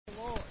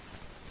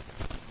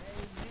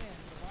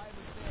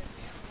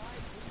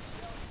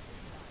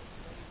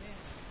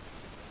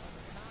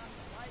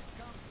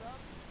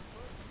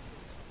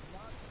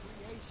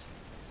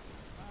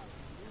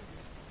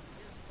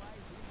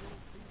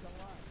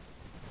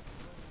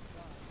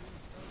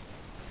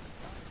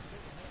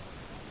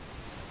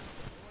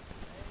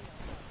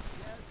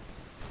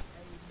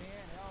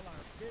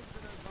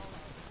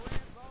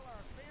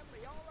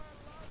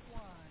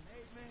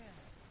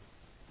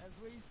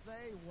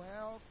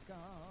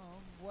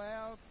welcome,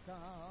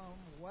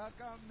 welcome,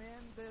 welcome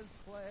in this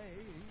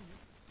place.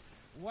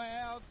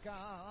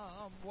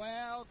 Welcome,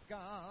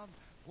 welcome,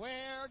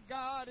 where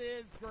God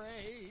is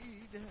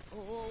great.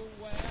 Oh,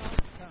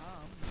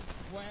 welcome,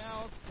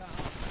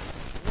 welcome,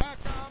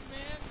 welcome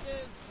in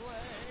this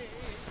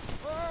place.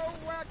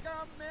 Oh,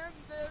 welcome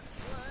in this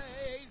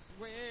place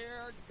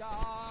where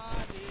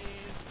God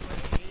is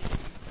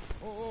great.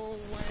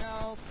 Oh,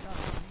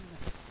 welcome,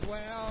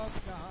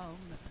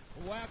 welcome,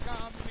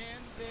 welcome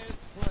in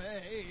this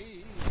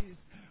place.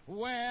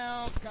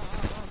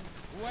 Welcome,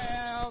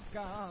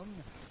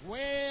 welcome,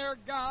 where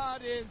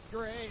God is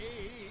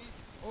great.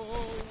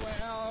 Oh,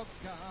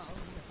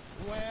 welcome,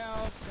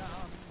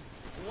 welcome,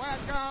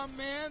 welcome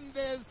in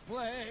this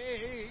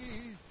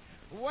place.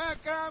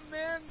 Welcome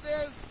in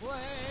this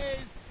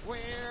place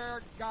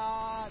where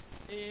God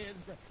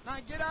is great. Now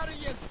get out of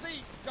your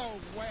seat. Go,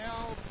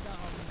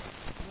 welcome,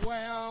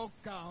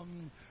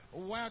 welcome,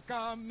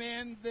 welcome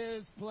in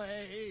this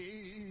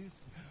place.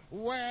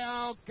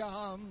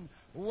 Welcome,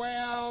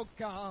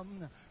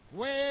 welcome,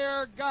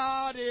 where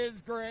God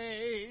is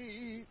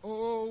great.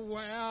 Oh,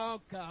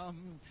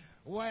 welcome,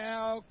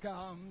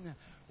 welcome,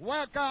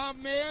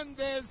 welcome in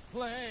this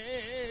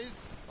place.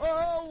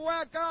 Oh,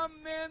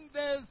 welcome in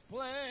this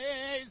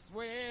place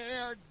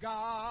where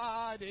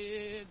God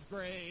is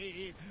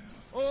great.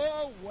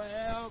 Oh,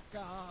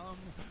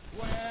 welcome,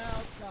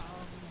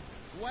 welcome,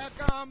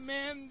 welcome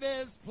in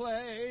this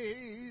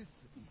place.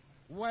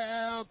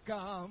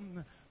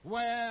 Welcome,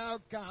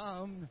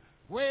 welcome,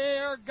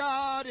 where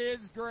God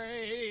is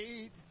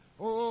great.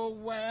 Oh,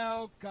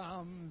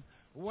 welcome,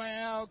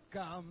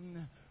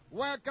 welcome,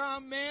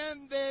 welcome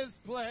in this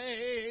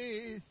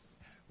place.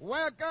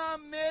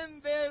 Welcome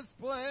in this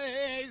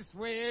place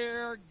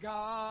where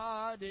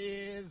God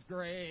is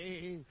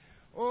great.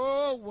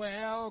 Oh,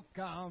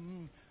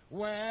 welcome,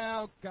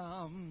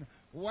 welcome,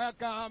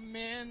 welcome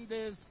in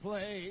this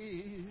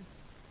place.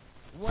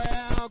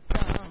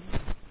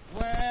 Welcome,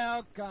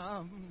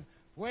 welcome,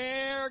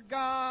 where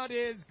God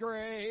is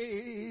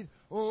great.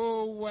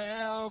 Oh,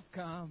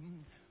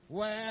 welcome,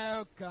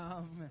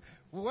 welcome,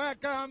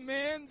 welcome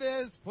in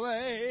this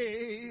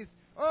place.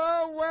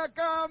 Oh,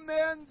 welcome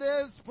in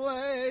this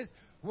place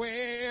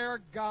where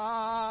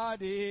God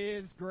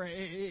is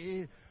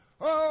great.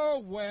 Oh,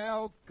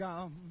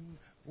 welcome,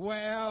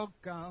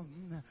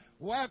 welcome,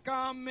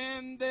 welcome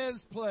in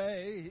this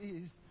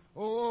place.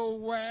 Oh,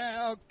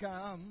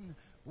 welcome,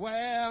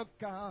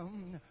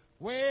 welcome,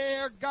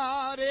 where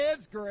God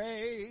is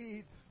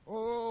great.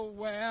 Oh,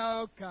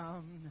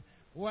 welcome,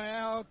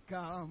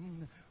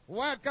 welcome,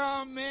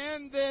 welcome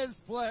in this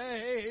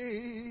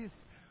place.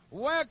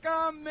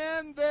 Welcome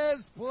in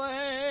this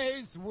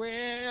place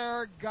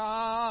where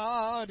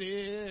God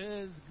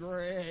is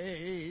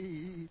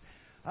great.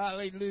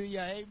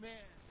 Hallelujah.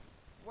 Amen.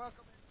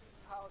 Welcome into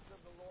the house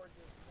of the Lord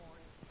this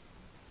morning.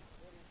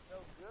 It is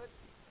so good.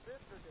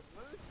 Sister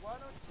DeMuth, why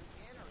don't you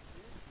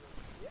introduce your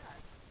guest?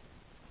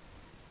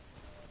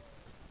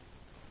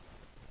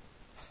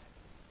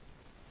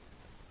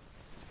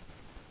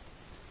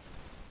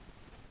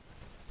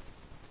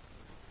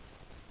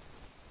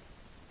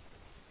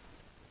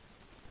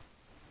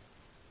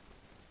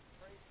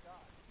 Praise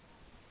God.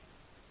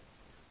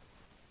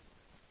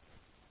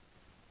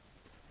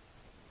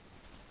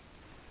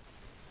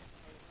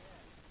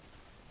 Amen.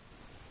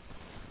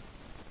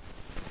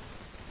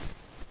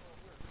 Well,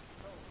 we're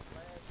so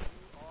glad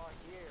you are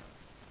here.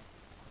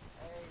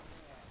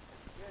 Amen.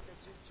 It's good that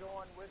you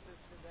joined with us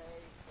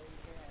today.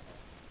 Amen.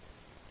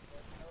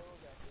 Let us know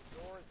that the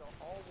doors are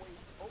always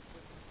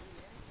open to you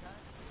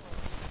anytime you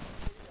are in the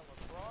city of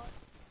abroad.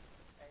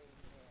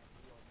 Amen.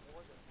 You are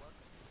more than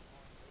welcome to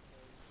join with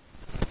us.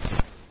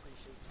 We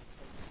appreciate you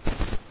taking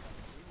time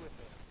to be with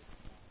us this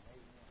morning.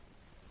 Amen.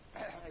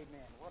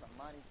 Amen. What a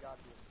mighty God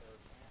we serve,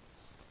 man.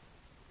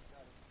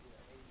 God is good.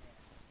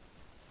 Amen.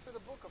 To the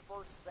book of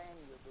 1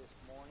 Samuel this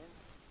morning.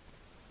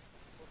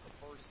 Book of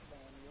 1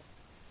 Samuel.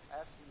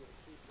 Asking you to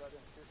keep Brother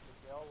and Sister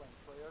Bell in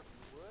prayer if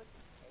you would.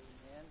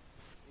 Amen.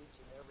 Each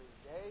and every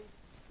day.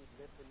 Keep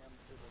lifting them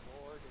to the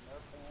Lord and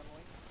their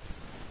family.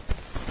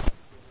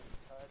 Let's get in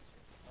touch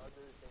with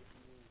others that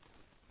you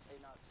may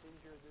not see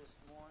here this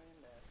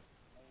morning, that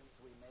names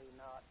we may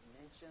not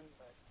mention,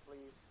 but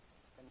please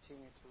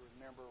continue to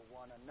remember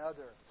one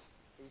another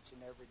each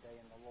and every day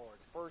in the Lord.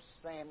 1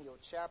 Samuel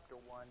chapter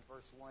 1,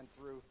 verse 1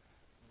 through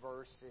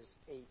verses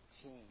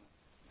 18.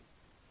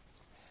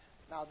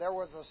 Now there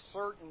was a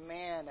certain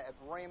man at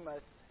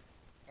Ramoth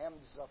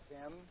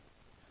Emzaphim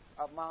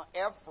of Mount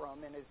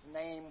Ephraim, and his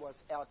name was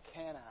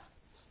Elkanah,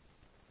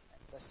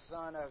 the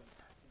son of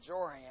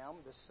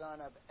Joram, the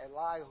son of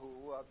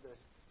Elihu of the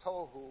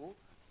Tohu,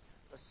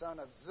 the son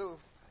of Zuph,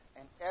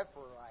 an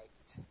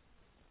Ephraite.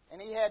 And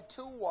he had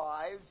two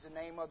wives. The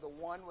name of the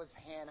one was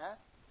Hannah,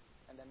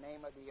 and the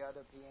name of the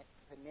other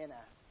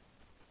Peninnah.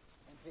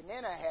 And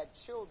Peninnah had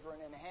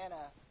children, and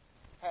Hannah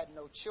had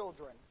no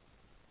children.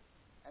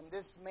 And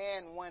this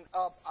man went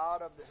up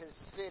out of his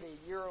city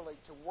yearly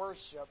to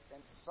worship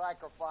and to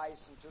sacrifice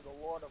unto the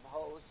Lord of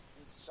hosts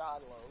in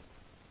Shiloh.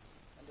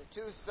 And the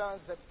two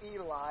sons of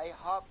Eli,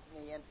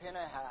 Hophni and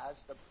Phinehas,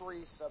 the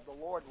priests of the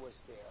Lord, was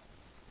there.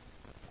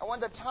 And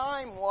when the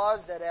time was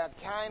that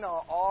Elkanah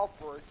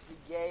offered, he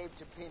gave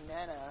to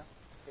Peninnah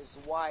his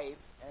wife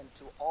and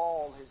to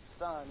all his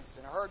sons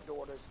and her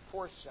daughters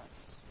portions.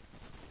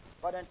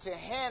 But unto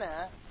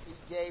Hannah he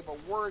gave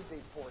a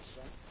worthy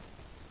portion,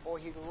 for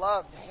he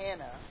loved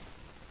Hannah,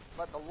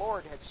 but the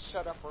Lord had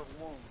shut up her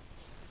womb.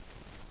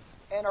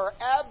 And her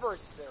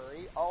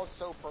adversary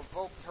also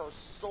provoked her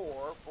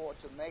sore for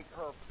to make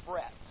her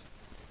fret,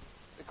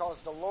 because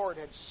the Lord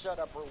had shut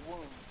up her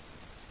womb.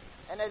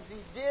 And as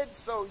he did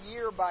so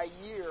year by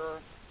year,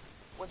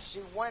 when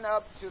she went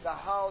up to the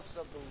house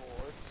of the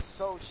Lord,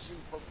 so she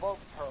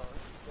provoked her.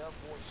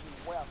 Therefore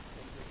she wept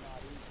and did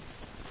not eat.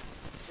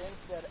 Then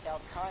said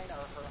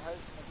Elkanah her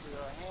husband to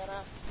her,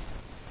 Hannah,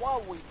 why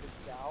weepest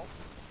thou?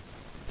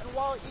 And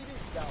why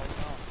eatest thou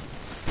not?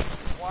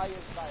 Why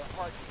is thy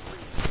heart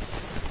grieved?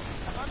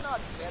 Am I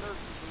not better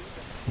to thee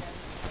than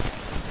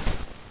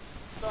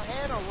 10? So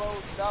Hannah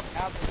rose up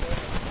after they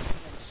had eaten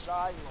in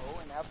Shiloh,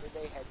 and after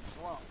they had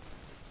drunk.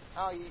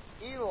 Now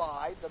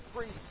Eli, the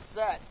priest,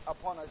 sat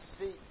upon a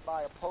seat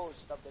by a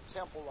post of the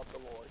temple of the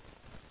Lord.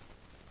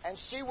 And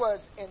she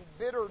was in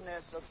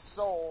bitterness of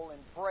soul,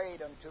 and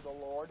prayed unto the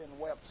Lord, and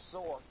wept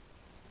sore.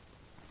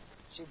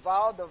 She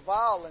vowed the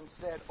vow, and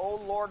said, O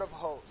Lord of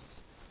hosts,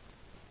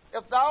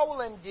 if thou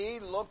will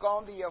indeed look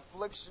on the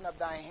affliction of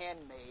thy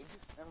handmaid,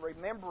 and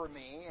remember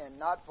me, and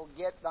not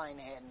forget thine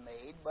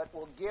handmaid, but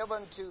will give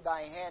unto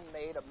thy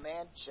handmaid a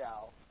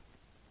man-child,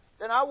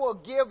 then I will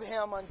give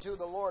him unto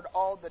the Lord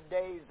all the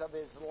days of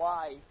his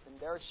life, and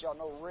there shall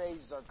no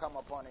razor come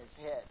upon his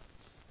head.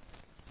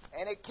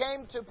 And it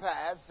came to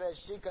pass, as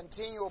she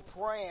continued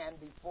praying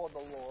before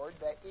the Lord,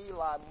 that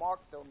Eli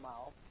marked her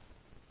mouth.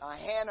 Now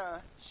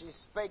Hannah, she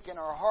spake in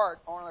her heart,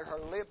 only her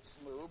lips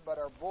moved, but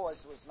her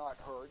voice was not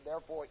heard.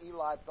 Therefore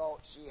Eli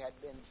thought she had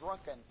been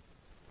drunken.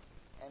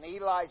 And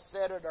Eli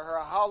said unto her,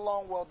 How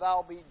long wilt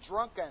thou be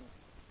drunken?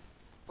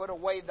 Put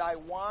away thy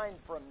wine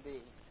from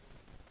thee.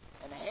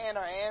 And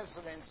Hannah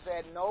answered and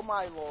said, No,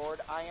 my Lord,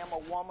 I am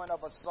a woman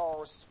of a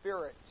sour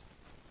spirit.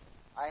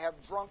 I have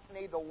drunk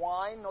neither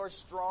wine nor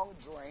strong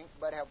drink,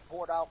 but have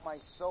poured out my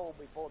soul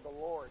before the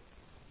Lord.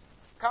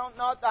 Count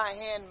not thy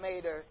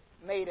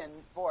handmaiden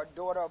for a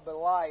daughter of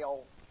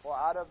Belial, for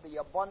out of the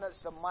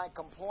abundance of my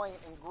complaint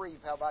and grief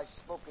have I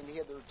spoken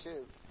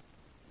hitherto.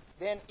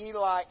 Then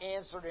Eli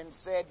answered and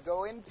said,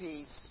 Go in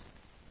peace,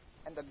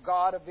 and the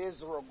God of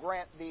Israel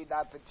grant thee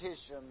thy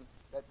petition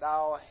that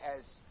thou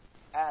hast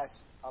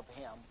asked of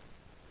him.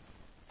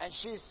 And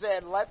she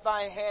said, Let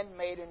thy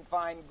handmaiden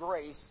find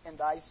grace in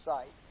thy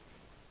sight.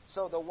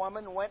 So the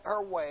woman went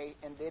her way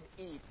and did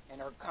eat, and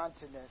her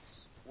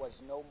countenance was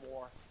no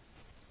more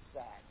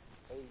sad.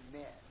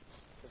 Amen.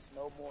 Was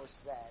no more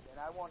sad. And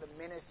I want to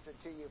minister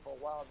to you for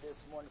a while this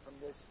morning from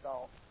this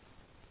thought.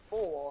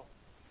 Full,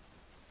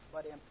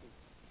 but empty.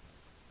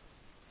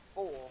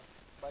 Full,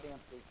 but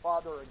empty.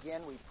 Father,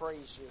 again, we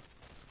praise you.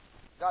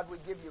 God, we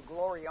give you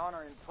glory,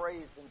 honor, and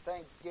praise and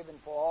thanksgiving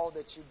for all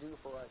that you do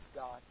for us,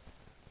 God.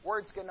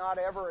 Words cannot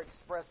ever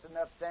express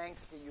enough thanks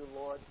to you,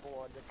 Lord,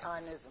 for the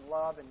kindness and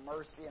love and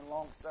mercy and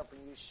long-suffering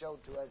you show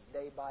to us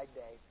day by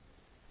day.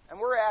 And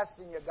we're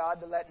asking you,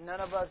 God, to let none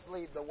of us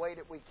leave the way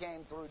that we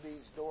came through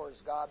these doors,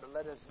 God, but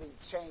let us leave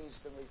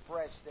changed and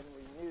refreshed and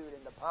renewed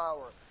in the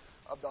power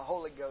of the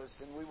Holy Ghost.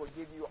 And we will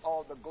give you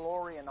all the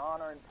glory and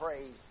honor and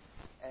praise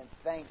and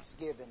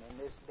thanksgiving in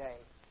this day.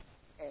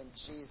 In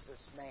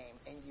Jesus' name.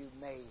 And you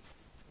may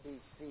be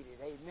seated.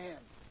 Amen.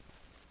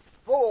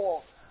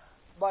 Full,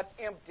 but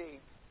empty.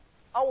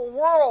 Our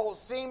world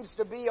seems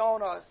to be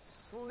on a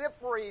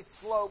slippery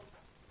slope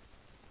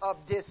of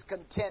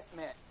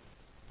discontentment.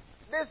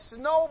 This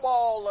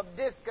snowball of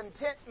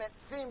discontentment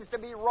seems to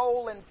be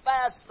rolling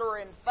faster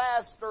and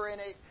faster, and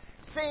it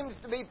seems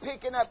to be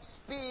picking up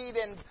speed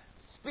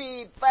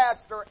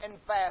faster and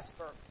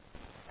faster.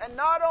 And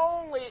not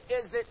only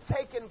is it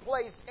taking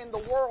place in the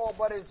world,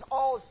 but is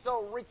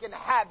also wreaking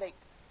havoc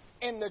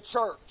in the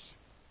church.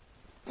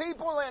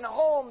 People in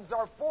homes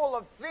are full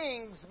of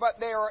things, but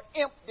they are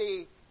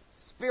empty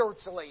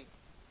spiritually.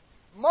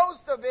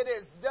 Most of it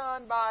is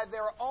done by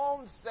their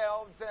own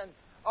selves, and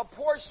a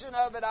portion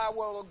of it, I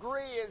will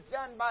agree, is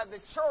done by the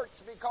church,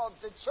 because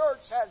the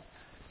church has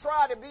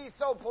tried to be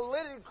so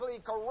politically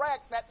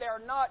correct that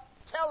they're not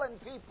telling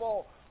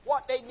people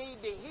what they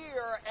need to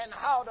hear and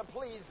how to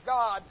please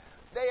God.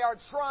 They are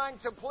trying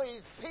to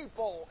please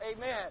people.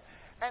 Amen.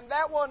 And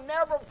that will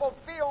never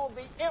fulfill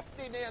the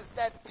emptiness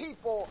that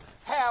people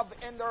have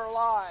in their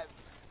lives.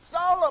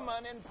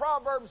 Solomon in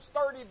Proverbs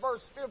 30,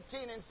 verse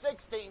 15 and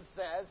 16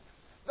 says,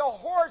 The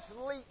horse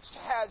leech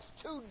has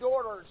two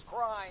daughters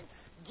crying,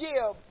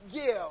 Give,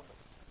 give.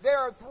 There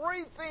are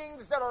three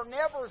things that are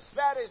never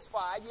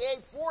satisfied.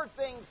 Yea, four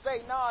things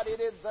say not, it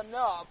is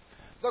enough.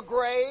 The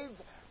grave,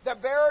 the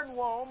barren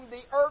womb,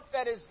 the earth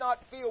that is not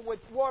filled with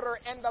water,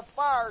 and the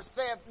fire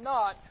saith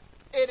not,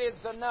 it is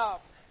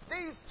enough.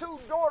 These two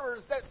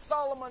daughters that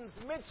Solomon's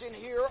mentioned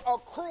here are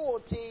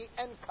cruelty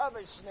and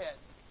covetousness.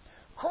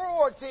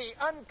 Cruelty,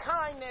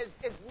 unkindness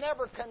is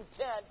never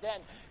content,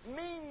 and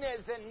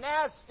meanness and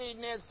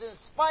nastiness and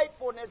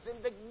spitefulness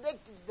and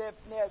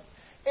vindictiveness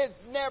is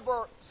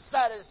never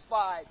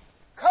satisfied.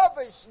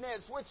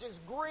 Covetousness, which is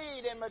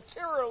greed and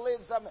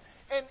materialism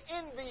and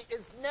envy,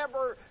 is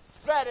never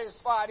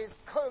satisfied. It's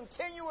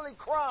continually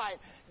crying,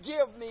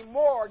 give me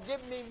more,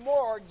 give me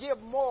more,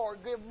 give more,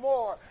 give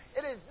more.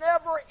 It is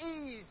never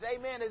ease,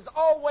 amen. It's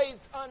always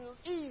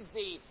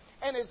uneasy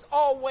and it's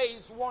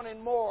always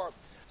wanting more.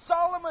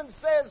 Solomon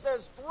says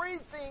there's 3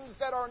 things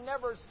that are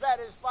never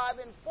satisfied,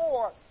 and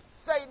 4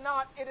 say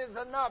not it is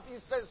enough. He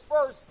says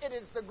first it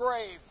is the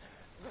grave.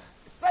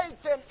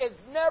 Satan is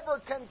never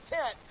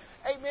content,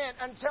 amen,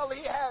 until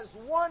he has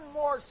one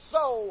more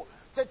soul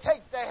to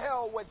take to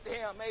hell with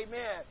him,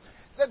 amen.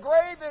 The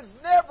grave is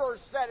never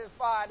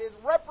satisfied. It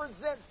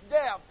represents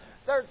death.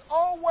 There's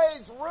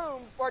always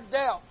room for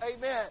death,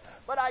 amen.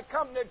 But I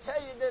come to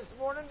tell you this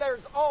morning,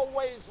 there's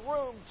always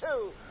room,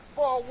 too,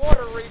 for a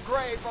watery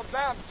grave of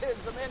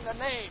baptism in the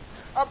name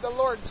of the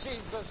Lord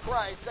Jesus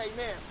Christ.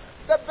 Amen.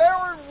 The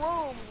barren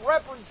room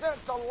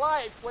represents a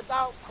life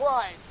without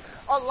Christ.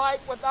 A life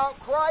without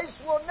Christ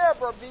will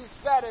never be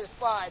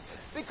satisfied,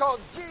 because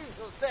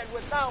Jesus said,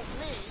 without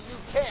me you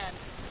can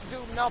do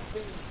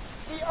nothing.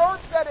 The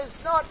earth that is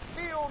not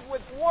filled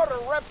with water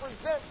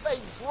represents a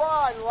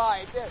dry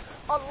life,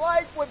 a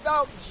life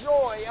without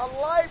joy, a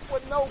life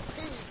with no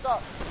peace,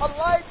 a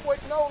life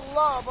with no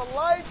love, a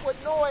life with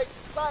no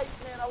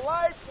excitement, a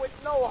life with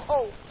no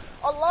hope,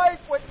 a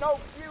life with no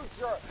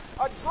future.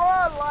 A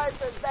dry life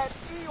is that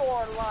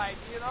Eeyore life,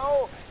 you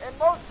know. And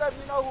most of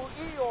you know who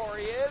Eeyore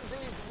is.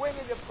 He's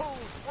Winnie the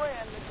Pooh's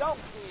friend, the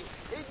donkey.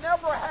 He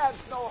never has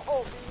no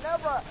hope. He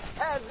never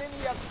has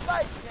any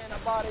excitement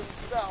about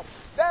himself.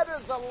 That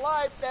is a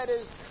life that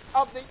is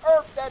of the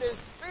earth that is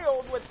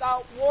filled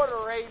without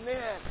water.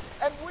 Amen.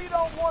 And we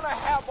don't want to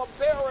have a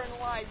barren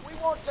life. We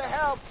want to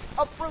have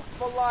a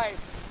fruitful life.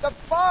 The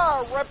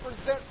fire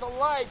represents a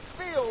life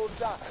filled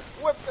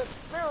with the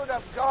Spirit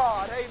of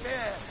God.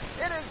 Amen.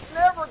 It is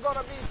never going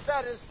to be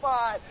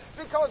satisfied,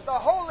 because the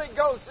Holy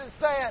Ghost is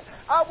saying,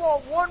 I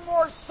want one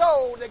more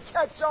soul to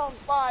catch on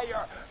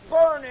fire,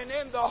 burning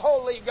in the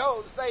Holy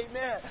Ghost.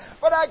 Amen.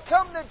 But I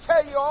come to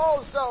tell you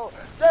also,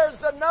 there's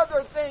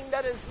another thing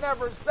that is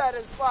never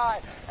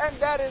satisfied,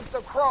 and that is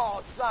the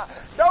cross.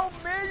 Though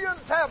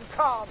millions have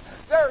come,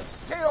 there's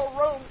still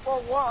room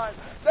for one.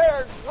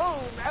 There's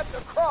room at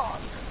the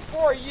cross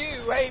for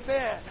you,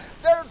 amen.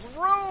 There's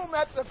room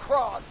at the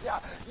cross.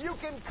 You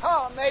can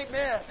come,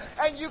 amen,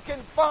 and you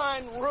can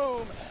find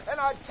room. And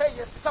I tell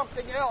you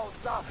something else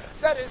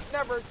that is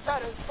never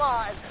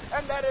satisfied,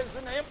 and that is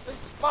an empty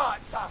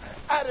spot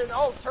at an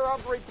altar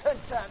of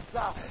repentance.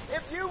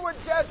 If you would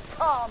just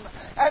come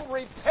and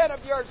repent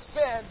of your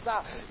sins,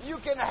 you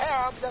can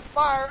have the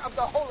fire of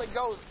the Holy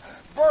Ghost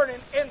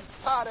burning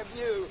inside of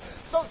you.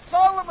 So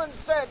Solomon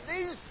said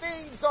these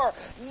things are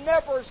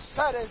never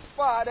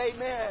satisfied,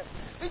 amen.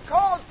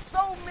 Because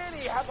so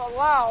many have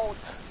allowed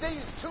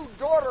these 2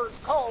 daughters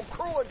called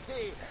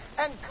cruelty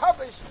and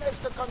covetousness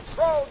to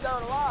control their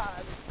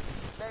lives,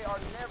 they are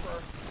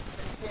never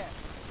content.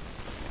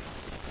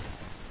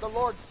 The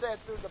Lord said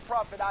through the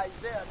prophet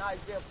Isaiah in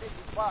Isaiah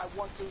 55,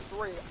 1, 2,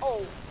 3,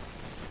 Oh,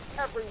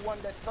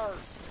 everyone that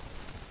thirsts,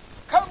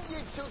 come ye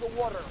to the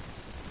water,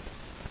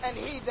 and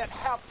he that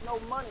hath no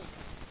money,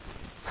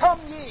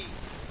 come ye,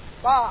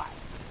 buy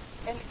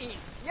and eat.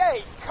 Yea,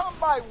 come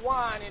buy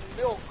wine and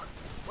milk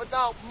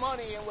without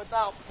money and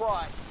without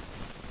price.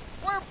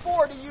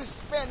 Wherefore do you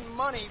spend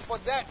money for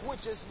that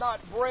which is not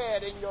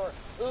bread, and your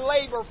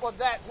labor for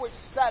that which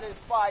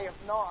satisfieth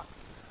not?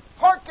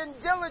 Hearken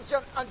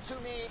diligent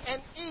unto me,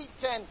 and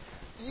eat, and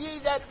ye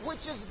that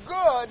which is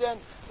good, and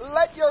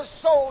let your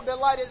soul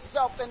delight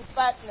itself in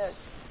fatness.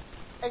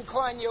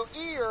 Incline your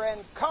ear,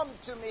 and come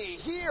to me.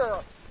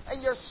 Hear,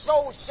 and your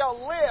soul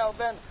shall live,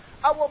 and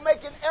I will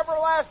make an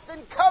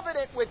everlasting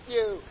covenant with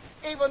you,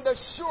 even the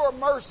sure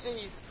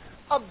mercies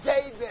of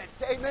David.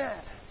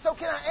 Amen. So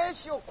can I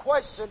ask you a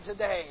question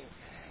today?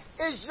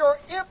 Is your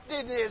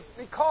emptiness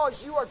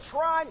because you are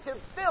trying to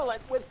fill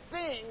it with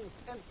things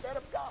instead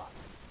of God?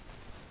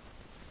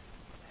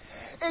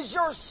 Is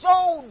your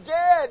soul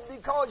dead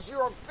because you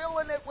are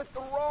filling it with the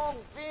wrong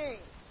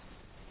things?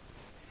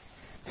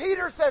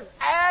 Peter says,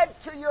 add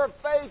to your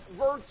faith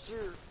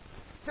virtue,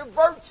 to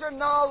virtue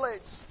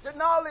knowledge, to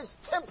knowledge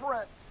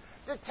temperance,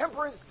 to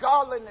temperance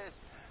godliness,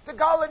 to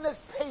godliness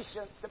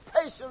patience, to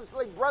patience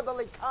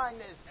brotherly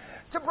kindness,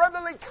 to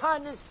brotherly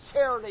kindness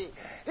charity.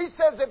 He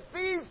says, if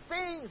these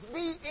things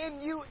be in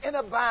you and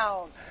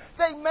abound,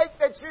 they make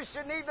that you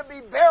should neither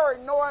be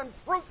barren nor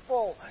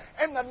unfruitful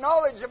in the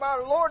knowledge of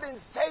our Lord and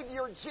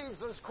Savior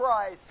Jesus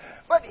Christ.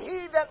 But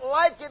he that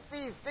liketh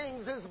these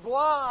things is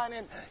blind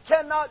and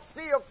cannot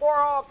see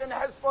afar off, and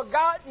has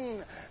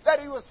forgotten that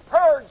he was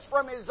purged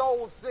from his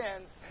old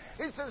sins.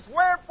 He says,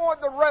 wherefore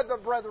the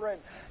rather, brethren,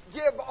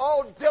 give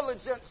all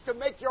diligence to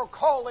make your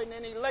calling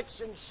and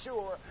election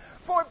sure.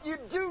 For if you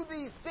do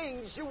these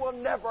things, you will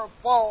never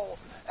fall.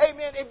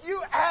 Amen. If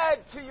you add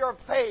to your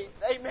faith,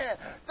 amen,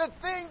 the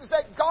things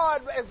that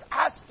God is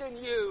asking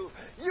you,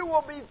 you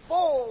will be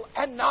full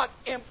and not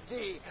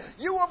empty.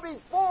 You will be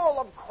full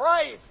of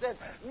Christ and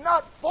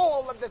not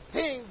full of the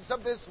things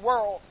of this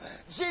world.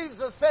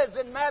 Jesus says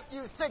in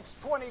Matthew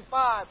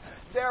 6:25,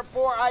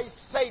 therefore I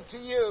say to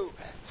you,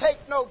 take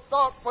no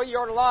thought for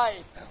your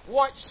life.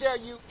 What shall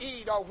you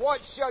eat or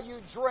what shall you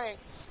drink?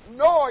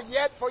 Nor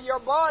yet for your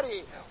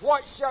body,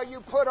 what shall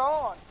you put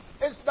on?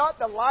 Is not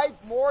the life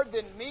more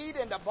than meat,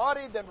 and the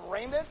body than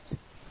raiment?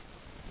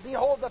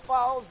 Behold the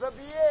fowls of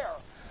the air,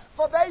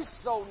 for they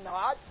sow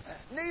not,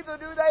 neither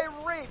do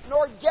they reap,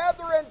 nor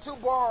gather into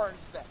barns,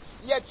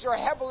 yet your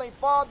heavenly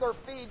Father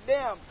feed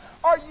them.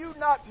 Are you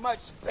not much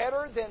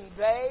better than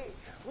they?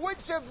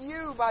 Which of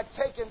you, by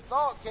taking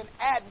thought, can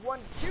add 1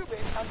 cubit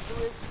unto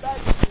his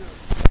stature?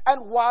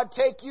 And why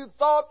take you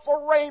thought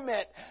for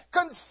raiment?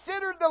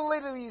 Consider the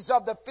lilies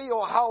of the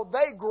field, how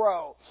they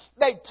grow.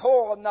 They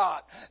toil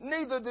not,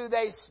 neither do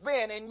they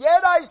spin. And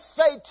yet I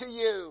say to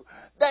you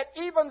that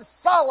even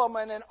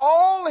Solomon in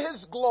all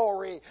his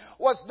glory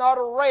was not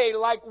arrayed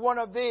like one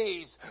of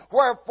these.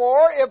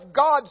 Wherefore, if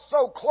God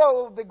so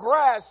clothe the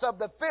grass of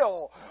the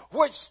field,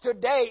 which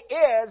today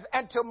is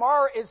and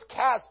tomorrow is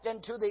cast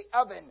into the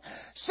oven,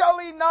 shall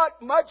he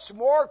not much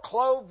more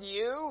clothe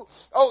you,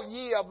 O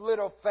ye of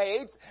little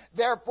faith?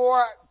 Therefore,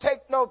 take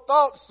no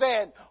thought,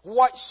 saying,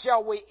 what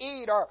shall we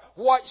eat, or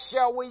what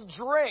shall we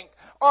drink,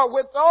 or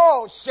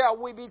withal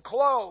shall we be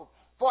clothed?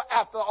 For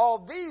after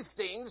all these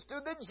things do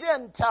the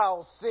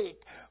Gentiles seek.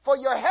 For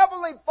your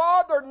heavenly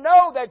Father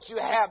know that you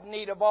have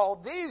need of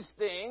all these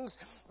things.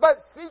 But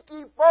seek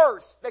ye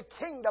first the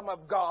kingdom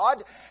of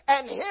God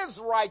and His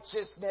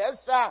righteousness,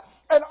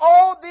 and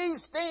all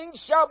these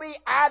things shall be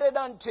added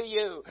unto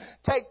you.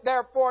 Take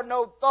therefore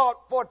no thought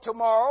for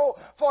tomorrow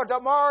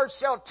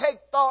shall take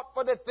thought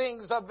for the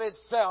things of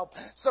itself.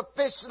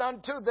 Sufficient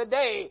unto the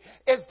day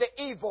is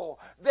the evil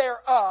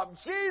thereof.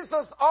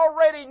 Jesus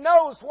already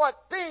knows what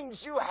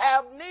things you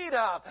have need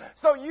of.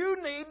 So you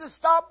need to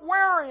stop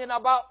worrying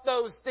about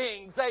those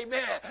things.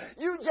 Amen.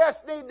 You just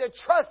need to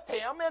trust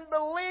Him and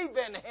believe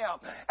in Him.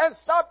 And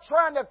stop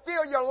trying to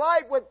fill your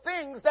life with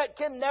things that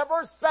can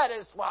never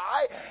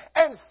satisfy.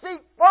 And seek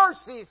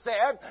first, he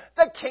said,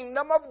 the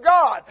kingdom of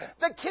God.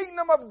 The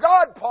kingdom of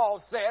God, Paul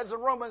says in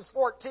Romans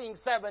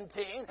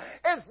 14:17,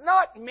 is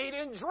not meat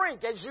and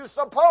drink as you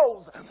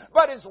suppose,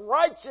 but is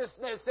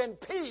righteousness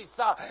and peace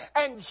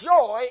and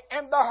joy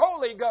in the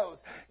Holy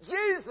Ghost.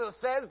 Jesus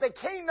says the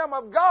kingdom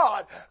of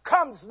God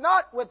comes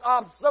not with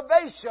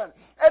observation.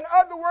 In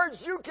other words,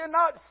 you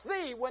cannot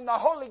see when the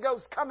Holy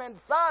Ghost comes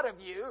inside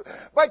of you,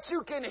 but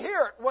you can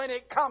hear it when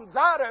it comes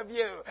out of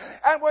you.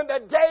 And when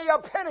the day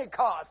of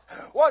Pentecost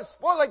was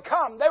fully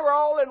come, they were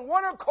all in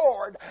one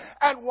accord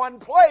and one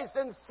place,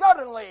 and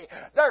suddenly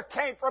there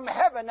came from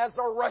heaven as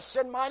a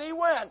rushing mighty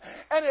wind,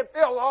 and it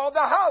filled all the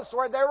house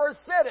where they were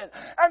sitting.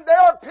 And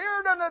there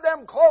appeared unto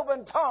them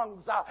cloven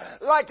tongues,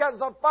 like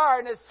as of fire,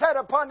 and it set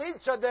upon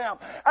each of them.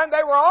 And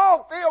they were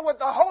all filled with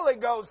the Holy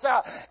Ghost,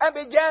 and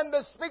began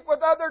to speak with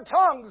other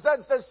tongues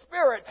as the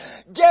Spirit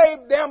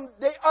gave them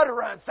the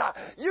utterance.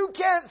 You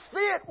can't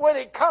see it when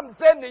it comes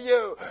into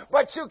you,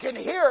 but you can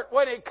hear it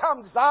when it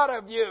comes out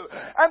of you.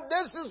 And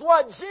this is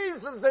what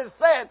Jesus is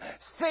saying.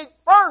 Seek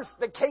first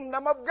the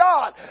kingdom of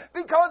God.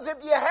 Because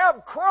if you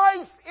have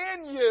Christ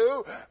in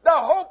you, the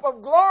hope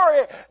of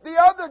glory, the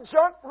other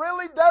junk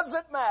really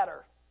doesn't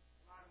matter.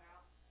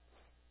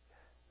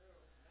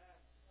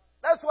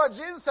 That's why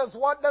Jesus says,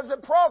 what does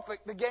it profit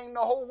to gain the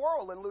whole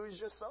world and lose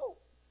your soul?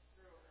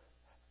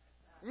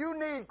 You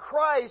need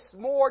Christ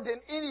more than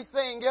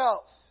anything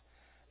else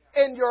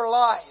in your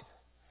life.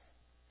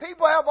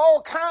 People have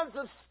all kinds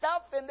of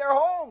stuff in their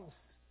homes,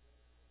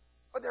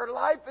 but their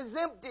life is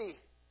empty.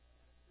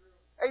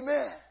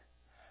 Amen.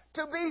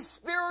 To be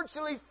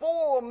spiritually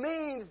full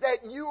means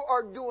that you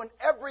are doing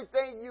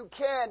everything you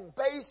can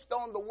based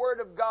on the Word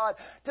of God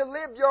to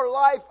live your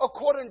life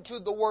according to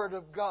the Word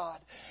of God.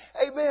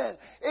 Amen.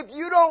 If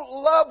you don't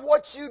love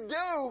what you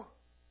do,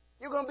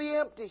 you're going to be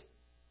empty.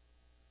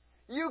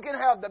 You can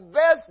have the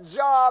best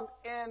job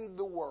in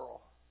the world,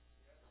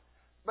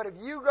 but if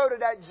you go to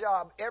that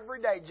job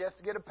every day just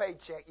to get a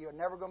paycheck, you're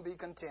never going to be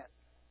content.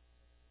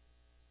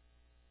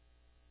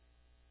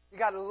 You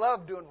got to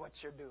love doing what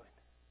you're doing.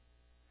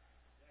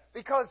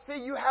 Because, see,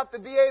 you have to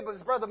be able,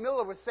 as Brother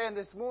Miller was saying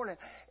this morning,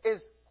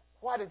 is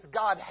why does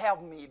God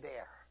have me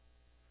there?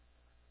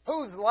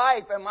 Whose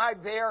life am I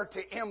there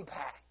to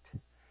impact?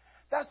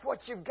 That's what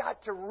you've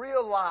got to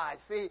realize.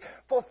 See,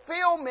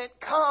 fulfillment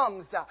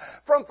comes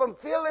from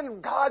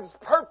fulfilling God's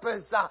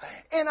purpose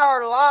in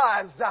our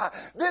lives.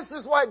 This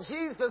is why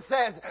Jesus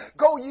says,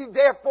 go ye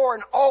therefore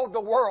in all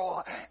the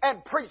world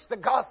and preach the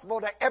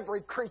gospel to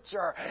every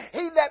creature.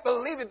 He that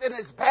believeth and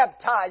is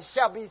baptized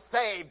shall be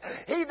saved.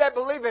 He that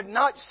believeth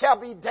not shall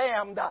be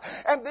damned.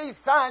 And these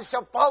signs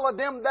shall follow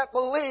them that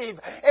believe.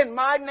 In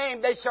my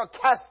name they shall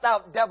cast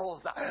out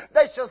devils.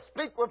 They shall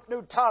speak with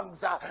new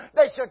tongues.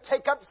 They shall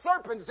take up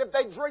serpents if they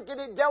they drink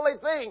any deadly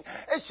thing,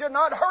 it shall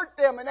not hurt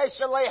them, and they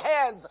shall lay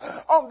hands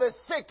on the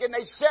sick, and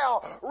they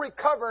shall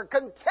recover.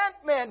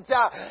 Contentment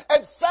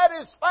and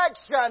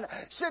satisfaction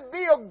should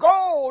be a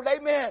goal,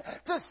 amen,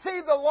 to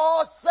see the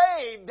lost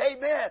saved,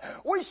 amen.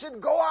 We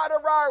should go out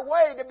of our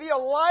way to be a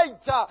light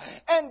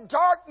in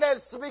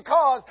darkness,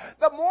 because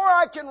the more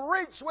I can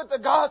reach with the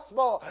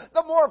gospel,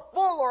 the more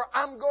fuller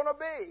I'm going to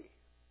be.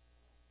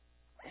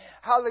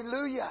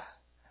 Hallelujah.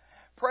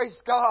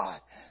 Praise God.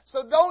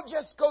 So don't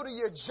just go to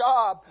your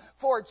job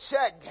for a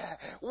check.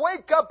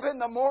 Wake up in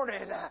the morning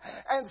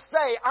and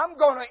say, I'm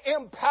going to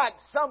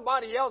impact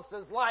somebody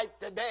else's life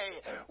today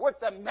with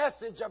the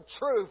message of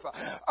truth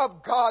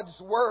of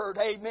God's Word.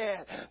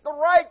 Amen. The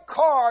right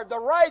car, the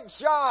right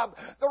job,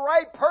 the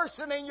right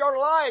person in your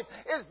life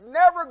is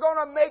never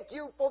going to make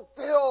you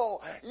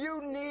fulfill. You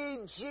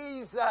need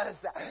Jesus.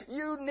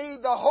 You need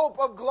the hope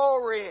of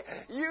glory.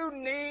 You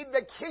need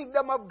the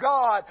kingdom of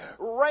God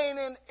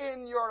reigning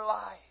in your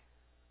life.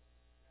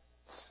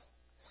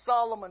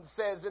 Solomon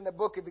says in the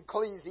book of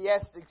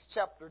Ecclesiastes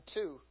chapter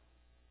 2,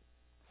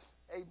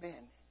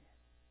 amen.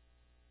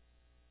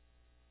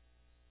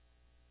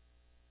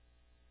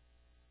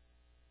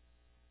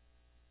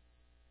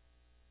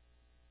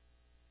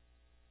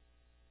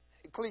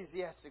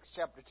 Ecclesiastes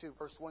chapter 2,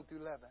 verse 1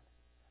 through 11.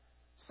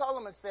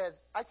 Solomon says,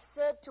 I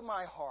said to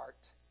my heart,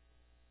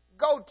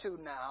 go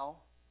to now,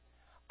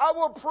 I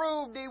will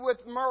prove thee with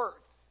mirth.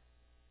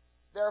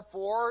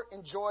 Therefore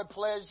enjoy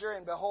pleasure,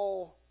 and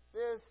behold,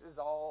 this is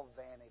all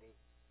vanity.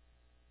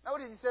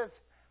 Notice he says,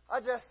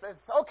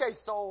 okay,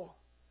 soul,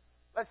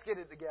 let's get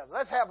it together.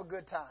 Let's have a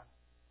good time.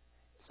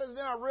 He says,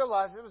 then I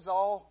realized it was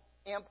all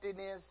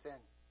emptiness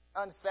and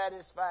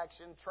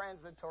unsatisfaction,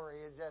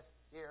 transitory. It's just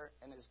here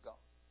and it's gone.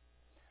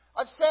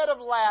 I said of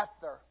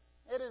laughter,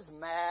 it is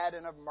mad,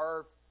 and of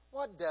mirth,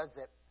 what does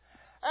it?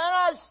 And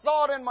I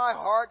thought in my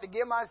heart to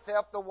give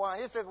myself the one.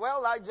 He said,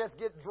 well, I just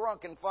get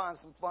drunk and find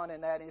some fun in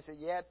that. And he said,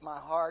 yet my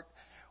heart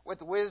with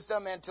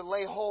wisdom, and to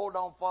lay hold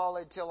on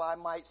folly till I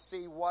might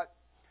see what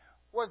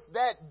was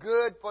that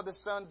good for the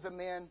sons of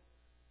men,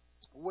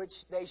 which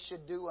they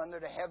should do under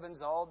the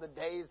heavens all the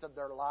days of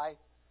their life.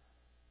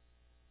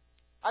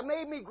 I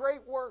made me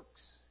great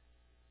works.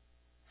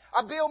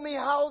 I built me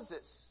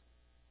houses.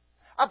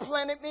 I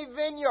planted me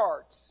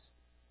vineyards.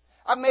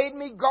 I made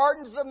me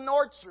gardens of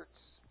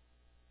orchards.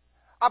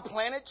 I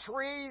planted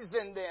trees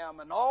in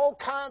them and all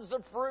kinds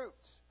of fruit.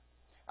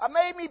 I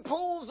made me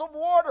pools of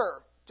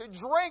water to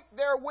drink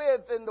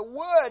therewith, in the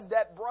wood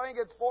that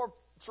bringeth forth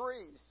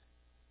trees.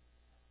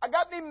 I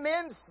got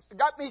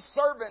me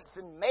servants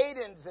and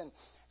maidens, and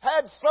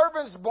had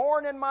servants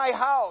born in my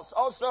house.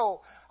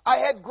 Also, I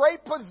had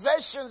great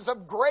possessions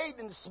of great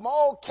and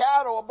small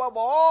cattle, above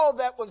all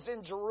that was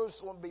in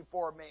Jerusalem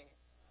before me.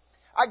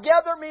 I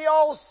gathered me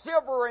all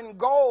silver and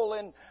gold,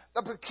 and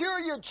the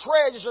peculiar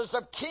treasures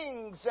of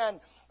kings and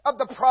of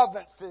the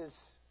provinces.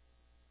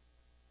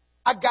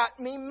 I got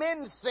me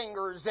men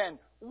singers and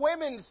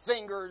women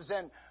singers,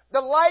 and the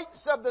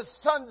lights of the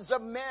sons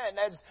of men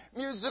as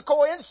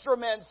musical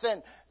instruments,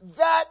 and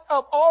that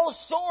of all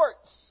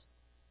sorts.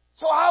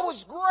 So I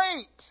was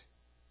great,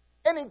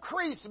 and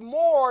increased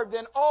more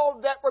than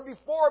all that were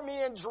before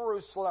me in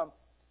Jerusalem.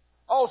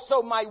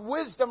 Also my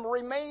wisdom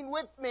remained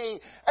with me,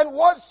 and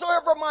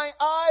whatsoever my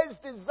eyes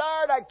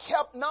desired I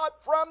kept not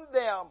from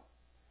them.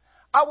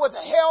 I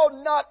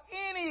withheld not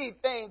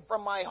anything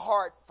from my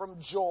heart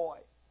from joy,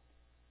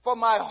 for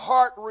my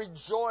heart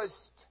rejoiced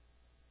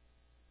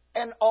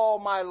in all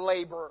my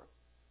labor.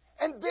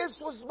 And this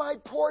was my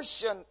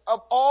portion of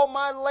all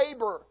my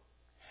labor.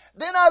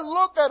 Then I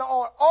looked at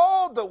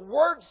all the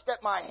works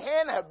that my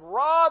hand had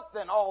wrought,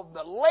 and all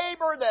the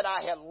labor that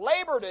I had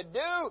labored to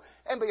do,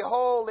 and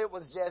behold, it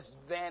was just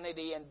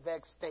vanity and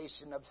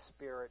vexation of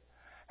spirit.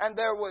 And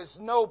there was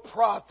no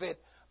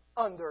profit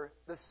under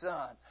the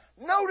sun.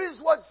 Notice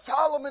what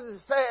Solomon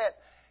said.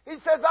 He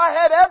says, I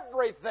had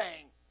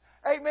everything.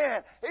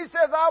 Amen. He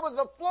says, I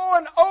was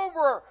flowing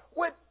over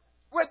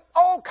with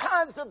all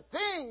kinds of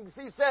things,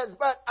 he says,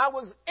 but I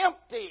was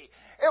empty.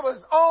 It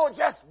was all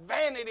just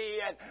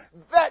vanity and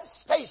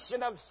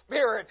vexation of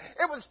spirit.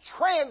 It was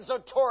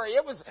transitory.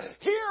 It was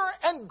here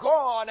and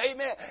gone.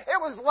 Amen. It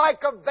was like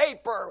a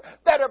vapor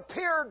that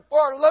appeared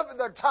for a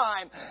little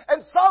time.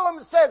 And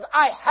Solomon says,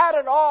 I had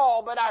it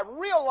all, but I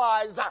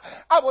realized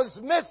I was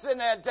missing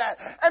it.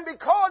 And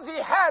because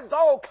he has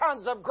all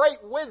kinds of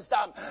great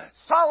wisdom,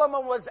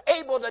 Solomon was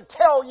able to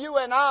tell you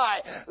and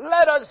I,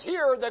 let us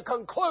hear the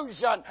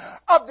conclusion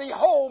of the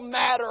whole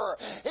matter.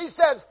 He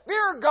says,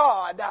 fear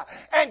God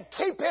and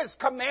keep His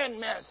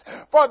commandments,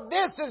 for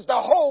this is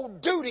the whole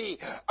duty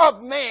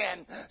of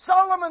man.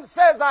 Solomon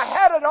says, I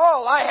had it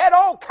all. I had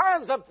all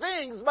kinds of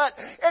things, but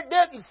it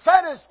didn't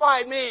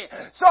satisfy me.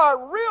 So I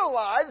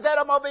realized that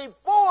I'm going to be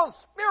full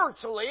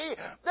spiritually,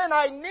 then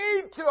I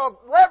need to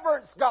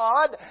reverence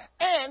God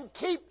and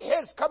keep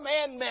His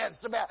commandments,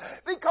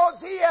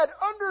 because he had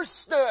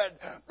understood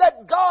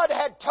that God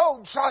had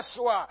told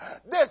Joshua,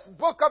 this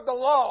book of the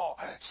law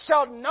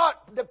shall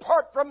not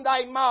depart from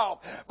thy mouth,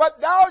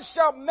 but thou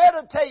shalt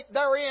meditate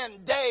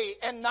therein day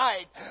and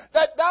night,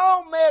 that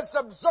thou mayest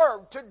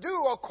observe to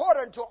do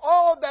according to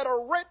all that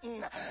are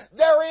written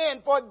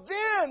therein, for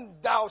then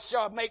thou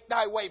shalt make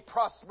thy way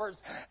prosperous,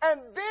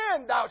 and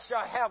then thou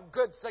shalt have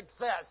good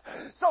success.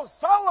 So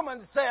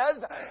Solomon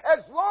says,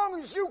 as long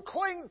as you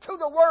cling to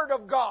the Word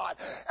of God,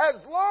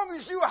 as long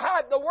as you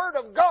hide the Word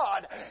of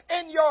God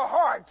in your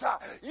heart,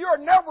 you're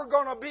never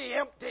going to be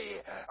empty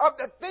of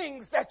the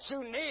things that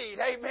you need.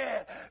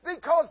 Amen.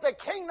 Because the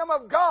kingdom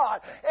of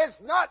God is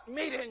not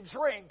meat and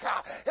drink.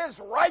 His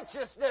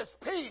righteousness,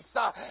 peace,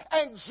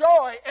 and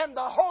joy in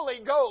the Holy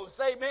Ghost.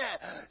 Amen.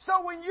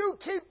 So when you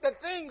keep the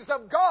things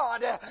of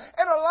God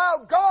and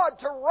allow God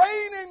to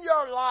reign in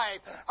your life,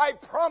 I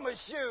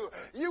promise you,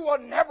 you will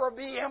never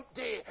be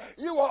empty.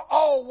 You will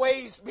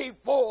always be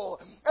full.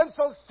 And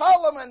so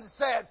Solomon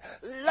says,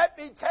 let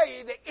me tell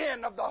you the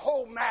end of the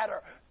whole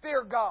matter.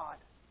 Fear God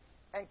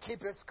and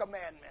keep His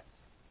commandments.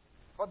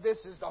 For this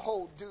is the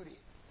whole duty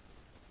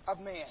of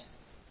man.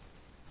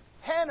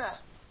 Hannah,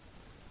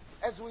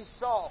 as we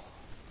saw,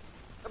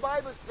 the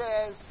Bible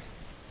says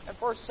in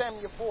 1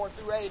 Samuel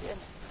 4-8, and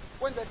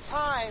when the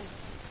time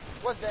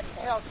was that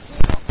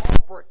Elkanah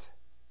offered,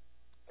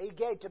 he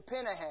gave to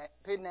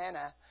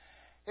Peninnah,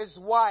 his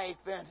wife,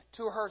 and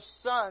to her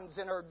sons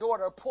and her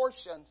daughter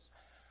portions.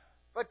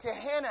 But to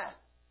Hannah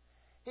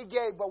he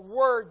gave a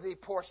worthy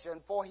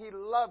portion, for he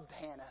loved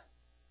Hannah.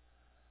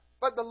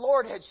 But the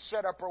Lord had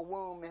shut up her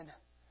womb, and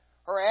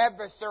her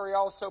adversary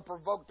also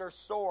provoked her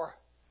sore,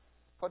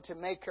 for to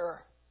make her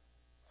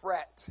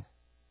fret.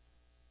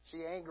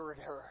 She angered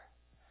her,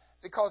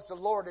 because the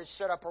Lord had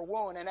shut up her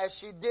womb. And as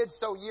she did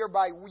so year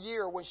by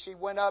year when she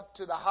went up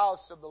to the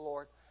house of the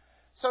Lord,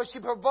 so she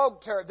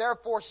provoked her.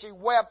 Therefore she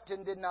wept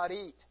and did not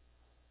eat.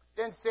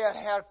 Then said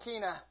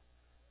Elkanah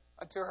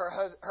unto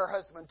her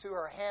husband, to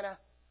her, Hannah,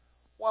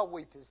 why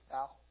weepest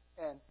thou?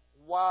 And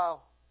why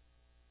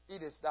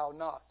eatest thou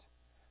not?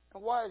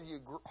 And why is your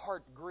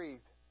heart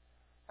grieved?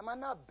 Am I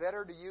not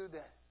better to you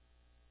than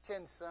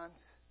 10 sons?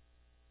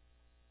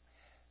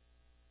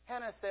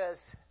 Hannah says,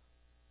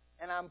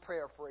 and I'm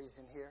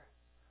paraphrasing here,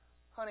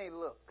 honey,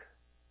 look,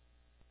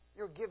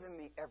 you're giving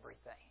me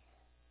everything.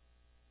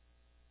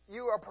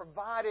 You are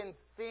providing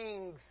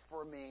things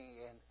for me,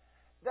 and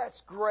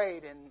that's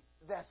great and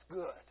that's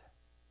good.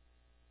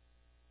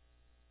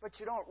 But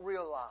you don't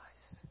realize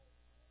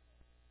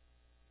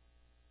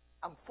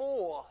I'm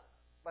full,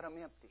 but I'm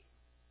empty.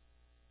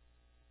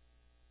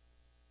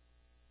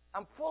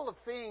 I'm full of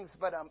things,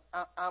 but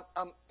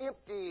I'm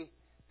empty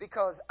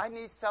because I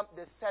need something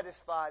to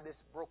satisfy this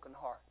broken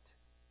heart.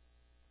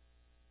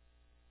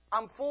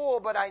 I'm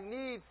full, but I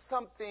need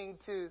something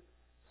to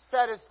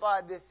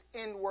satisfy this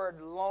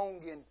inward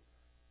longing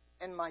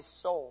in my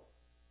soul.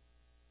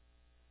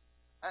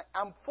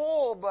 I'm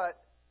full,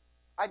 but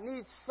I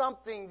need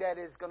something that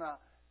is going to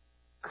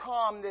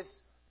calm this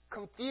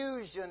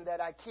confusion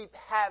that I keep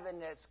having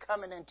that's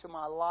coming into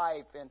my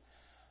life. And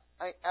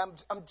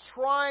I'm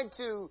trying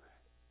to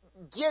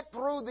get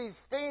through these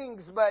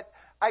things, but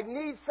I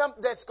need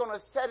something that's going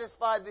to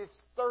satisfy this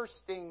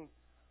thirsting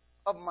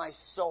of my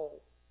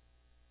soul.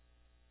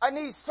 I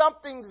need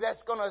something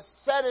that's going to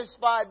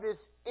satisfy this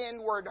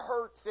inward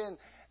hurts and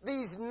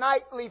these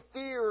nightly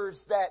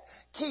fears that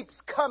keeps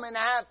coming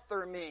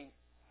after me.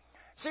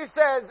 She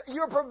says,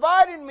 you're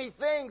providing me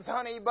things,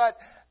 honey, but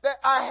that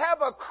I have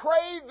a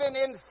craving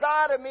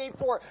inside of me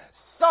for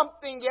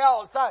something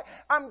else.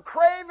 I'm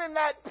craving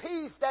that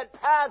peace that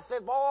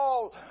passeth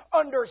all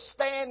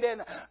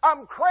understanding.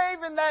 I'm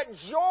craving that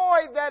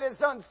joy that is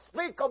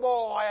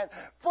unspeakable and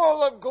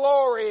full of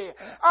glory.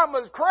 I'm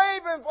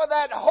craving for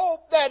that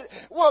hope that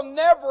will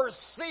never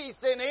cease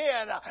and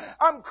end.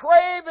 I'm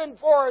craving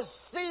for a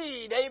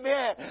seed,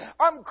 amen.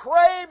 I'm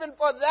craving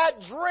for that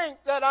drink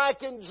that I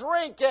can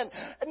drink and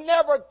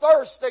never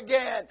thirst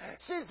again.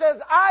 She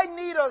says, I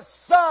need a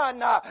son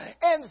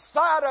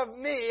inside of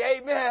me.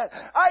 Amen.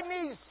 I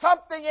need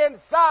something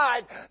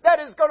inside that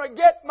is going to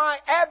get my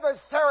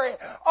adversary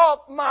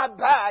off my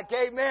back.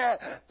 Amen.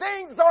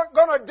 Things aren't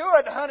going to do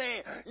it,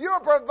 honey.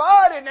 You're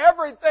providing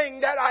everything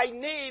that I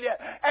need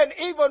and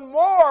even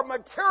more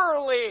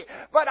materially,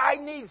 but I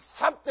need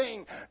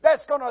something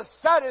that's going to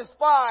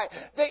satisfy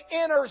the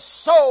inner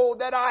soul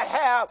that I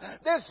have.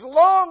 This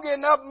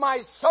longing of my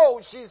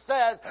soul, she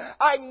says,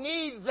 I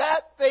need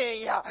that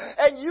thing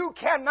and you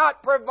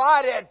cannot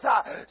provide it.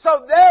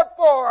 So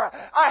therefore,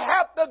 I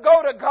have to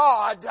go to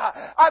God.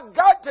 I've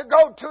got to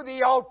go to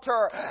the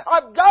altar.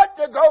 I've got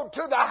to go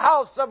to the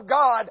house of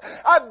God.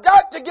 I've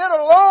got to get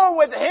along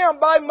with Him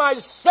by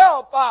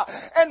myself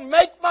and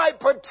make my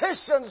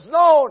petitions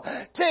known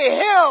to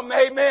Him.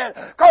 Amen.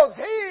 Because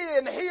He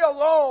and He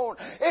alone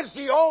is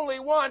the only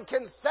one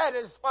can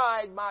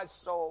satisfy my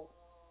soul.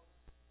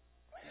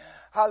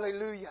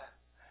 Hallelujah.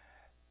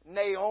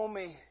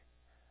 Naomi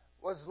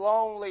was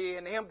lonely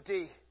and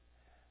empty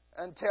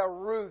until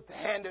Ruth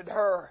handed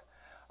her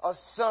a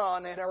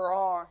son in her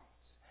arms.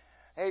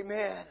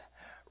 Amen.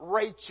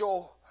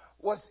 Rachel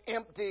was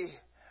empty,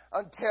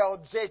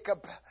 until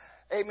Jacob,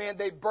 amen,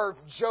 they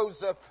birthed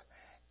Joseph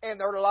in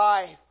their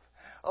life.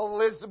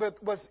 Elizabeth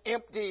was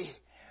empty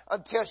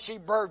until she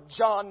birthed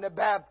John the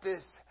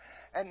Baptist.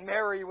 And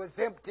Mary was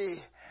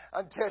empty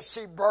until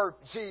she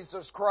birthed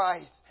Jesus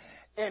Christ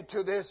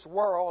into this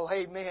world.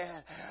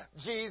 Amen.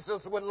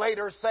 Jesus would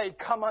later say,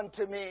 "Come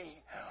unto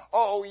me,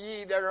 O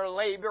ye that are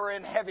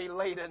laboring heavy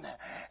laden,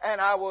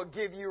 and I will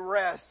give you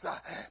rest.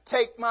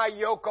 Take my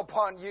yoke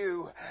upon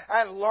you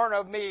and learn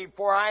of me,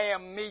 for I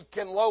am meek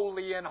and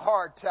lowly in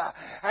heart,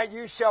 and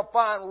you shall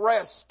find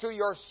rest to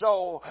your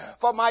soul.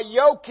 For my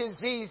yoke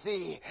is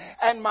easy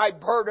and my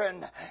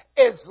burden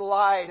is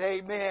light."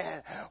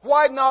 Amen.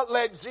 Why not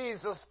let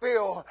Jesus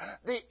fill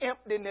the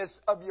emptiness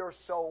of your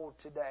soul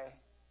today?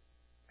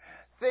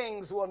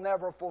 Things will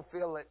never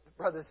fulfill it,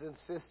 brothers and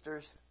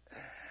sisters.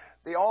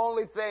 The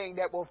only thing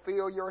that will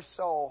fill your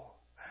soul,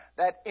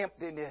 that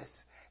emptiness,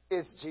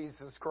 is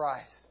Jesus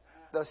Christ,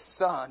 the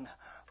Son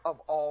of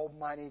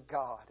Almighty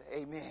God.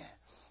 Amen.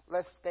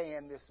 Let's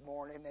stand this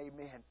morning.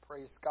 Amen.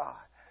 Praise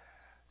God.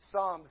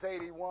 Psalms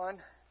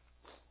 81.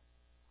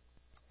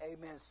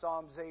 Amen.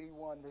 Psalms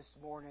 81 this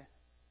morning.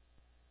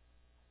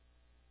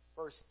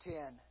 Verse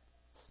 10.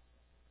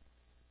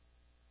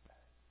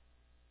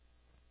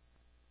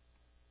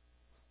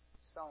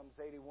 Psalms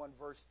 81,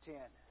 verse 10.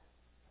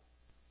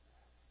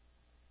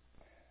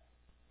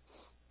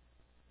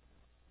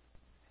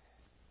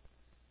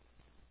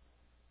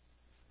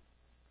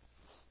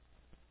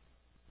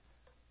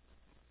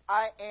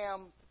 I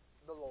am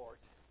the Lord,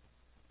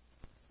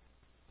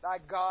 thy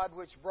God,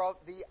 which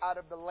brought thee out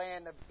of the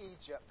land of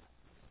Egypt.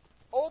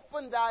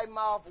 Open thy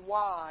mouth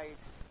wide,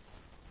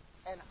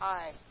 and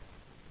I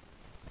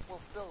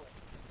will fill it.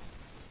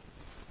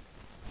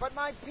 But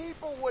my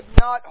people would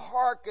not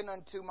hearken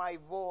unto my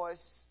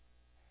voice,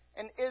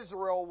 and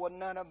Israel would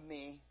none of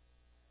me.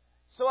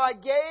 So I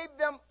gave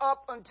them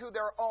up unto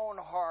their own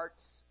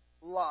hearts'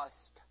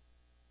 lust,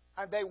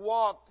 and they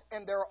walked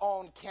in their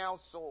own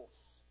counsels.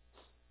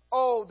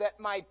 Oh, that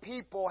my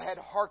people had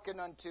hearkened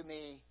unto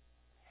me,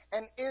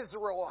 and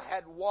Israel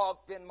had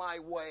walked in my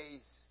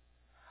ways.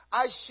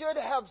 I should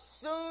have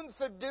soon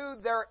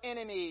subdued their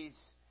enemies,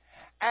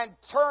 and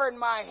turned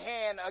my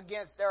hand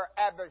against their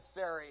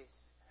adversaries.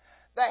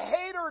 The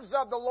haters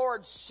of the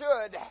Lord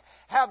should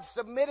have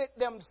submitted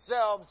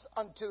themselves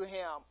unto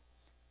Him,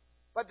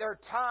 but their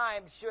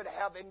time should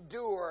have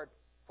endured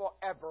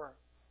forever.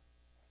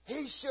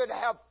 He should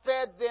have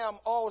fed them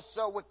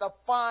also with the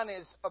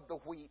finest of the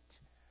wheat,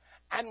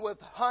 and with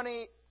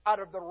honey out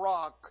of the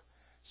rock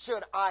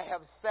should I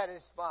have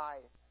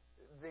satisfied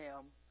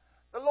them.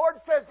 The Lord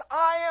says,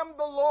 I am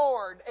the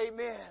Lord,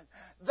 amen,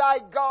 thy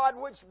God,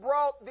 which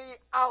brought thee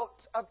out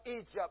of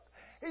Egypt.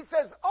 He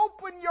says,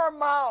 open your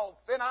mouth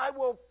and I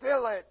will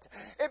fill it.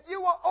 If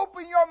you will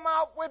open your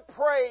mouth with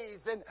praise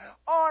and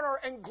honor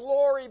and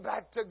glory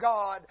back to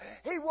God,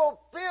 He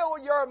will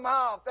fill your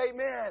mouth.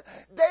 Amen.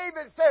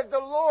 David said, the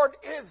Lord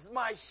is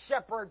my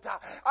shepherd.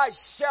 I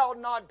shall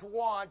not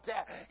want.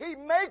 He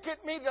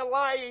maketh me to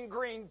lie in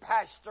green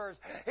pastures.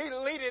 He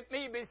leadeth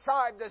me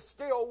beside the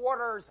still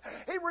waters.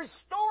 He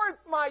restoreth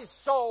my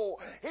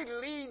soul. He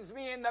leads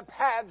me in the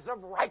paths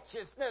of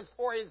righteousness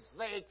for His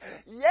sake.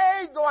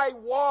 Yea, though I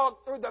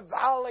walk through the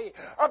valley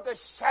of the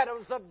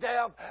shadows of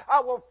death,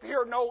 I will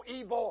fear no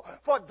evil,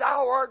 for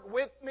Thou art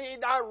with me.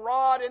 Thy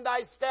rod and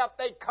Thy staff,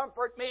 they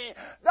comfort me.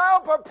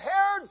 Thou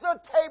preparest a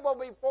table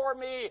before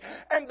me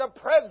in the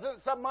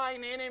presence of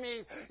mine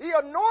enemies. He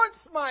anoints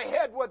my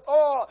head with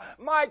oil.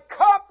 My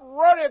cup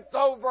runneth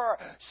over.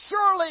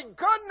 Surely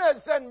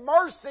goodness and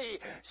mercy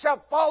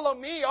shall follow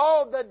me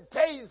all the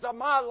days of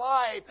my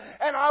life,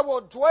 and I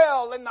will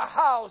dwell in the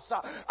house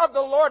of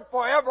the Lord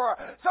forever.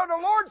 So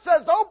the Lord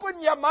says,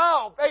 open your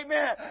mouth,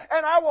 amen,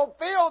 and I will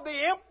fill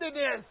the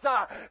emptiness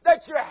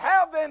that you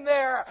have in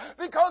there,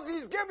 because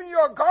He's given you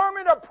a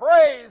garment of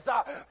praise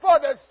for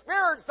the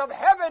spirits of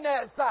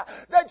heaviness,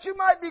 that you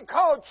might be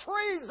called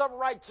trees of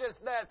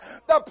righteousness,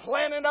 the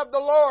planting of the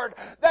Lord,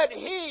 that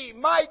He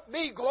might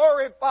be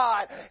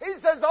glorified. He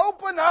says,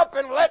 open up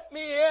and let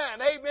me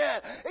in,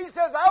 amen. He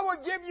says, I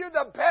will give you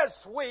the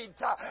best wheat.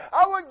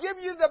 I will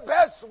give you the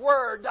best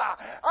word.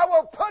 I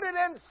will put it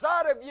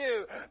inside of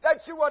you that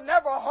you will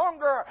never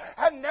hunger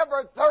and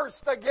never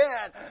thirst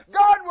again.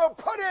 God will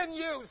put in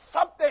you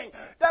something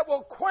that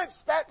will quench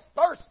that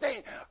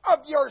thirsting of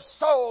your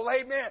soul.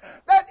 Amen.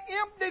 That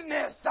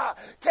emptiness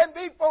can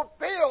be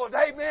fulfilled.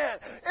 Amen.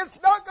 It's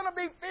not going to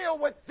be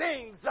filled with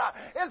things.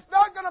 It's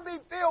not going to be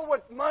filled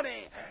with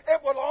money.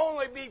 It will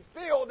only be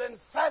filled and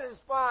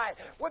satisfied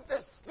with the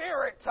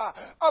Spirit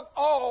of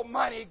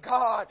Almighty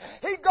God.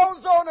 He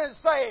goes on and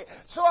say,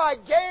 so I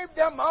gave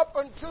them up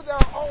unto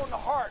their own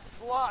heart's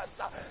lust.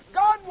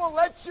 God will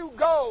let you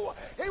go.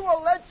 He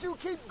will let you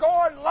keep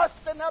going,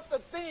 lusting up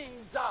the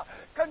things,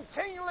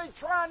 continually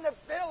trying to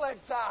fill it.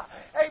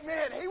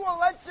 Amen. He will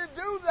let you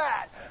do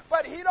that,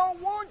 but He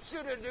don't want you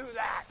to do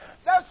that.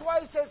 That's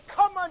why He says,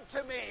 come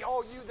unto me,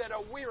 all you that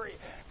are weary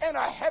and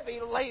are heavy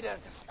laden.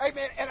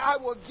 Amen. And I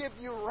will give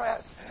you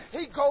rest.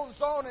 He goes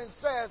on and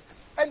says,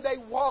 and they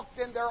walked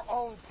in their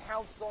own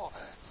counsel.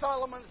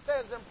 Solomon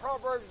says in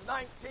Proverbs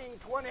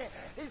 19:20,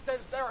 he says,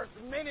 there are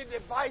many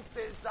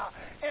devices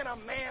in a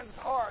man's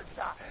heart.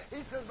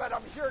 He says, but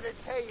I'm here to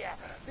tell you,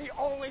 the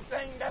only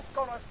thing that's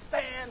going to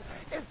stand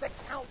is the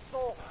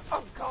counsel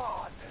of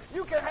God.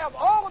 You can have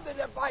all of the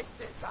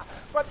devices,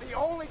 but the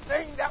only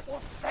thing that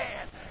will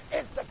stand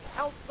is the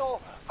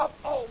counsel of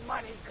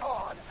Almighty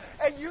God.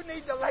 And you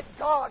need to let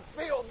God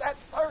fill that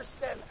thirst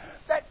and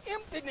that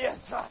emptiness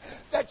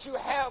that you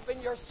have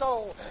in your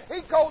soul.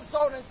 He goes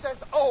on and says,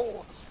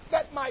 oh,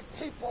 that my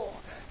people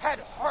had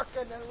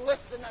hearkened and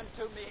listened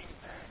unto me.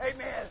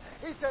 Amen.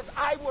 He says,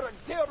 I would have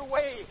dealt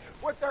away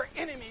with their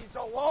enemies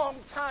a long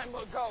time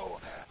ago.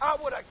 I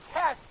would have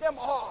cast them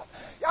off.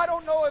 I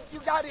don't know if you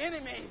got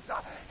enemies.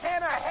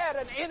 Hannah had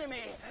an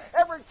enemy.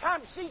 Every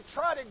time she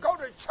tried to go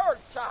to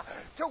church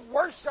to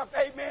worship,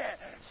 amen,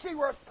 she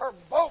was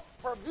provoked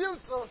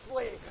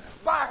profusely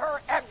by her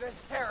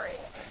adversary.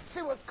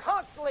 She was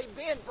constantly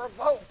being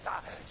provoked.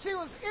 She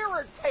was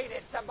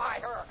irritated by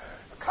her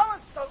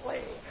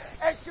constantly.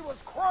 And she was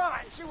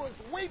crying. She was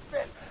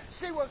weeping.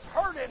 She was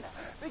hurting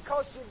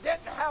because she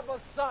didn't have a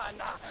son.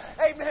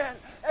 Amen.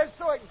 And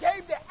so it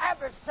gave the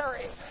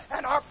adversary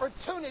an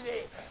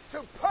opportunity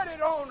to put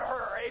it on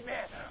her.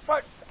 Amen.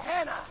 But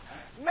Hannah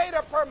made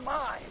up her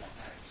mind.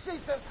 She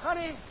says,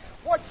 honey,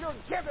 what you're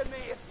giving me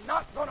is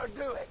not going to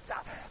do it.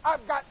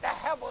 I've got to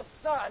have a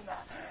son.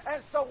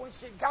 And so when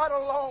she got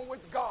along with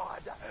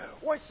God,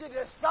 when she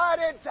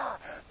decided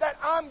that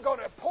I'm going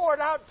to pour it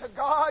out to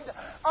God,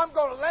 I'm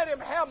going to let Him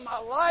have my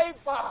life,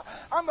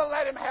 I'm going to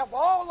let Him have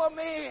all of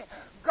me,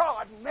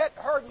 God met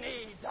her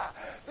need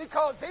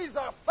because He's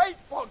a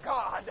faithful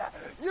God.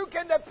 You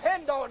can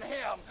depend on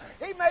Him.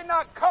 He may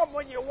not come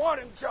when you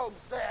want Him, Job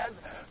says,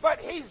 but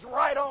He's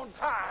right on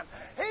time.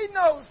 He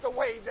knows the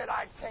way that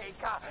I take.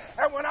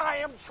 And when I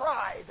am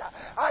tried,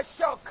 I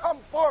shall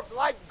come forth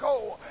like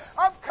gold.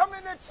 I'm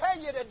coming to tell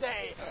you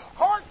today,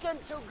 hearken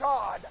to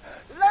God.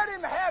 Let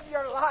Him have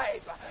your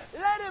life.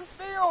 Let Him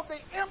fill the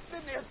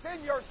emptiness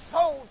in your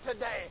soul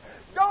today.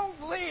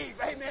 Don't leave,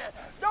 amen.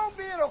 Don't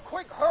be in a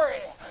quick hurry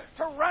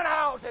to run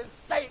out and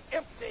stay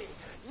empty.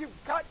 You've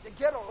got to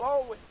get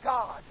along with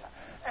God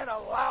and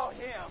allow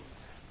Him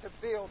to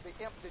fill the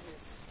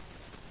emptiness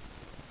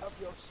of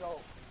your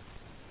soul.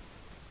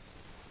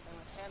 And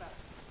when Hannah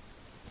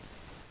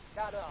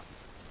got up,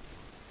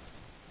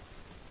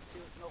 she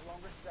was no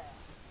longer sad.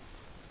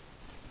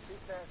 She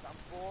says, I'm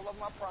full of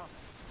my promise.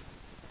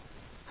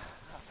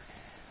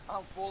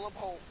 I'm full of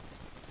hope.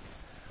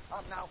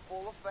 I'm now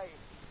full of faith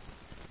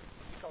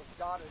because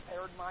God has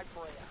heard my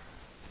prayer.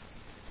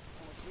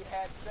 And when she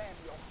had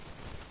Samuel,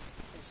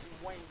 and she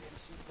weaned him,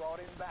 she brought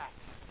him back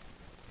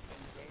and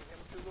gave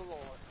him to the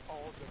Lord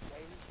all the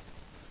days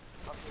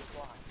of his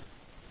life.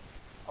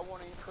 I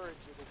want to encourage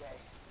you today.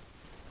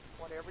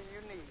 Whatever you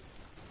need,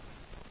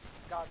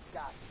 God's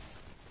got it.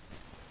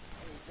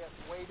 And He's just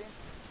waiting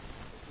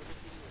to give it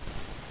to you.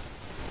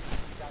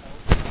 You've got to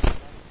open it up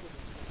and give it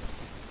to you.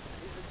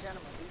 He's a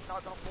gentleman. He's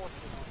not going to force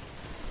it on you.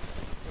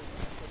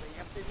 For the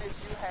emptiness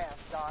you have,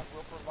 God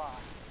will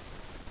provide.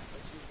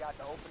 But you've got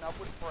to open up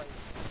with praise.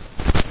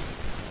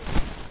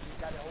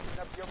 You've got to open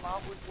up your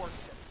mouth with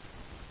worship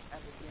and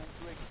begin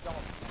to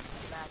exalt Him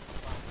and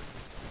magnify Him.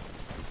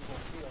 And you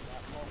will feel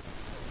that moment.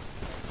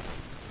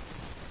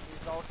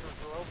 These altars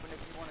are open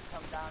if you want to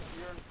come down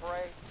here and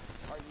pray,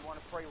 or you want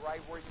to pray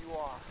right where you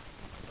are.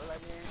 But let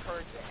me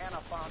encourage you.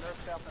 Hannah found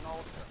herself an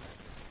altar.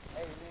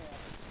 Amen.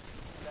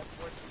 And that's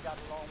where she got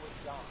along with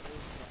God.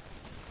 Amen.